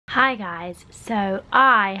Hi guys, so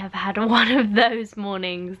I have had one of those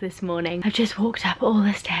mornings this morning. I've just walked up all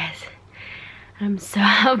the stairs and I'm so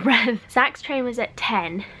out of breath. Zach's train was at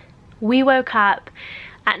 10. We woke up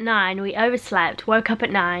at 9, we overslept, woke up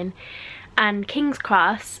at 9. And King's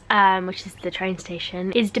Cross, which is the train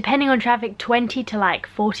station, is depending on traffic 20 to like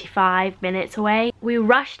 45 minutes away. We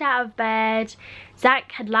rushed out of bed.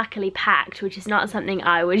 Zach had luckily packed, which is not something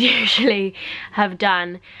I would usually have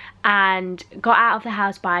done, and got out of the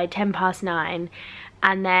house by 9:10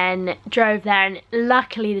 and then drove there, and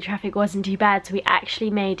luckily the traffic wasn't too bad, so we actually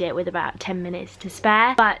made it with about 10 minutes to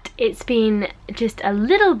spare. But it's been just a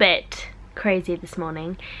little bit crazy this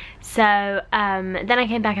morning. So then I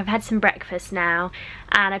came back, I've had some breakfast now,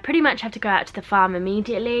 and I pretty much have to go out to the farm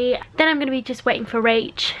immediately. Then I'm going to be just waiting for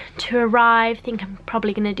Rach to arrive. I think I'm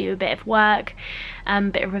probably going to do a bit of work,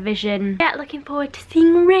 bit of revision. Yeah, looking forward to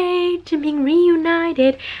seeing Rach and being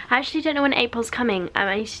reunited. I actually don't know when April's coming.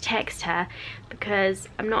 I need to text her because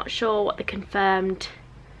I'm not sure what the confirmed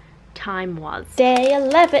time was. Day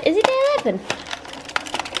 11, is it day 11?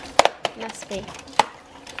 Must be.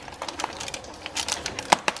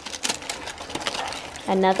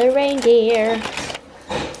 Another reindeer.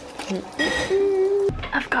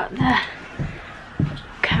 I've got the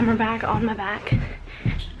camera bag on my back.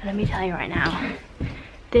 Let me tell you right now,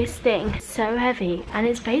 this thing is so heavy and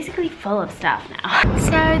it's basically full of stuff now.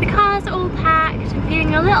 So the car's all packed. I'm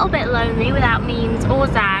feeling a little bit lonely without Means or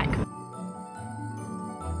Zach.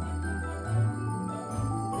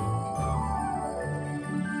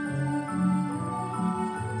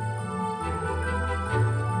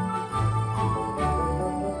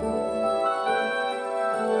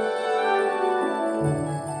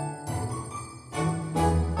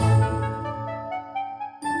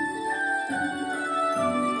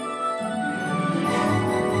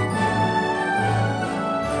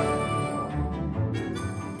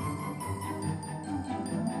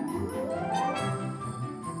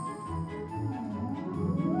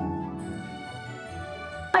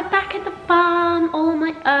 I'm back at the farm all on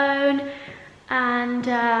my own, and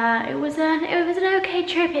it was an okay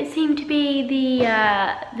trip. It seemed to be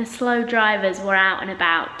the slow drivers were out and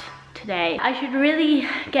about today. I should really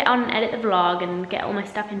get on and edit the vlog and get all my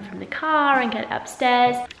stuff in from the car and get it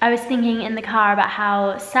upstairs. I was thinking in the car about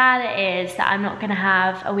how sad it is that I'm not gonna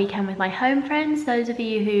have a weekend with my home friends. Those of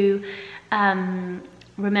you who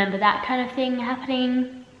remember that kind of thing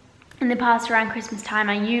happening in the past around Christmas time.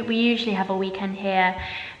 We usually have a weekend here,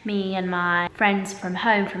 me and my friends from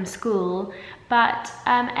home, from school, but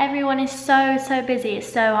everyone is so busy.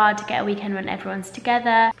 It's so hard to get a weekend when everyone's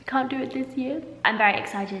together. We can't do it this year. I'm very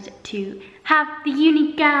excited to have the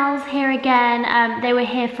uni gals here again. They were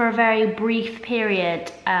here for a very brief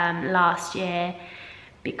period last year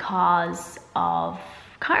because of,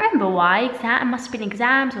 can't remember why, it must have been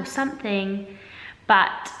exams or something.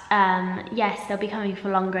 But yes, they'll be coming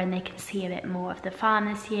for longer and they can see a bit more of the farm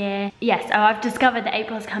this year. Yes, oh, I've discovered that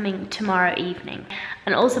April's coming tomorrow evening.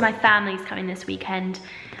 And also my family's coming this weekend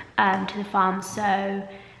to the farm, so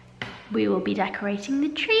we will be decorating the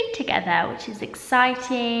tree together, which is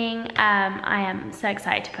exciting. I am so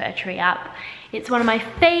excited to put a tree up. It's one of my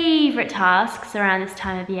favourite tasks around this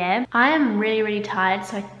time of year. I am really tired,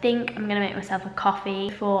 so I think I'm gonna make myself a coffee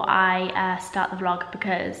before I start the vlog,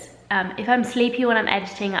 because if I'm sleepy when I'm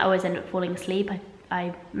editing, I always end up falling asleep.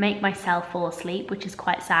 I make myself fall asleep, which is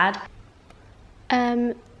quite sad.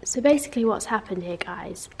 So basically what's happened here,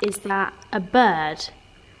 guys, is that a bird,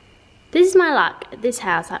 this is my luck at this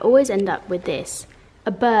house, I always end up with this.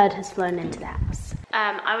 A bird has flown into the house.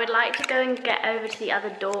 I would like to go and get over to the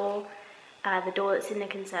other door, the door that's in the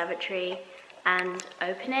conservatory, and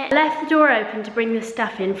open it. I left the door open to bring the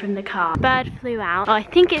stuff in from the car. The bird flew out. Oh, I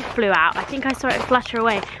think it flew out. I think I saw it flutter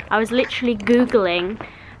away. I was literally Googling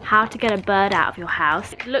how to get a bird out of your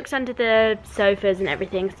house. It looks under the sofas and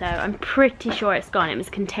everything, so I'm pretty sure it's gone. It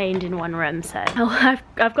was contained in one room, so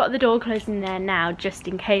I've got the door closed in there now just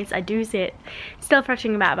in case I do see it still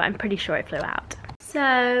fluttering about, but I'm pretty sure it flew out.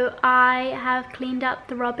 So I have cleaned up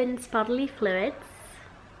the Robin's bodily fluids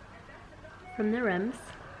from the rooms.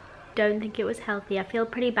 Don't think it was healthy. I feel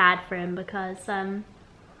pretty bad for him because I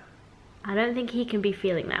don't think he can be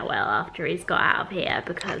feeling that well after he's got out of here,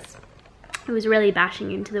 because it was really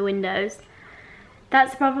bashing into the windows.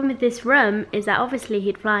 That's the problem with this room, is that obviously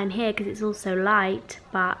he'd fly in here because it's all so light,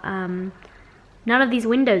 but none of these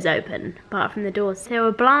windows open apart from the doors. If there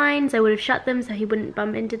were blinds, I would have shut them so he wouldn't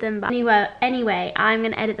bump into them. But anyway, I'm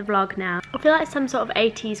gonna edit the vlog now. I feel like some sort of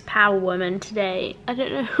 80s power woman today. I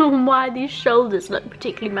don't know why these shoulders look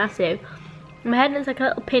particularly massive. My head looks like a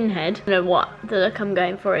little pinhead. I don't know what the look I'm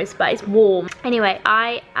going for is, but it's warm. Anyway,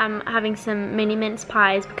 I am having some mini mince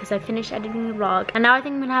pies because I finished editing the vlog. And now I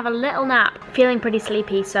think I'm gonna have a little nap. Feeling pretty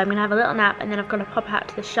sleepy, so I'm gonna have a little nap and then I've got to pop out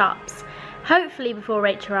to the shops. Hopefully before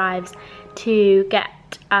Rach arrives to get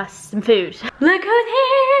us some food. Look who's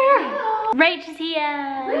here! Rach is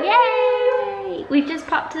here! Yay! We've just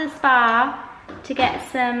popped to the spa to get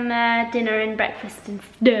some dinner and breakfast and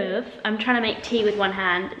stuff. I'm trying to make tea with one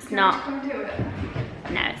hand. It's not. Come do it.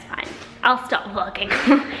 No, it's fine. I'll stop vlogging.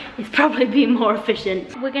 It's probably be more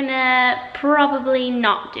efficient. We're gonna probably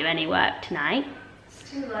not do any work tonight. It's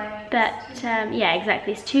too late. But yeah,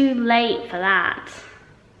 exactly. It's too late for that.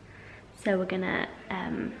 So we're gonna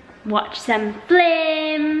watch some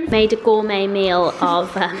films. Made a gourmet meal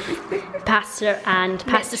of pasta and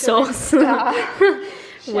pasta sauce.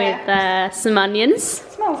 With some onions.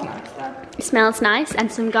 It smells nice though. It smells nice,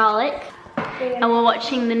 and some garlic. Yeah. And we're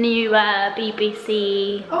watching the new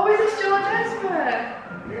BBC. Oh, is this George Esper?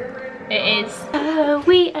 It is. So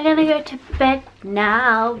we are gonna go to bed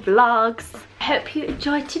now, vlogs. I hope you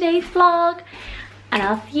enjoyed today's vlog, and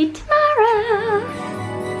I'll see you tomorrow.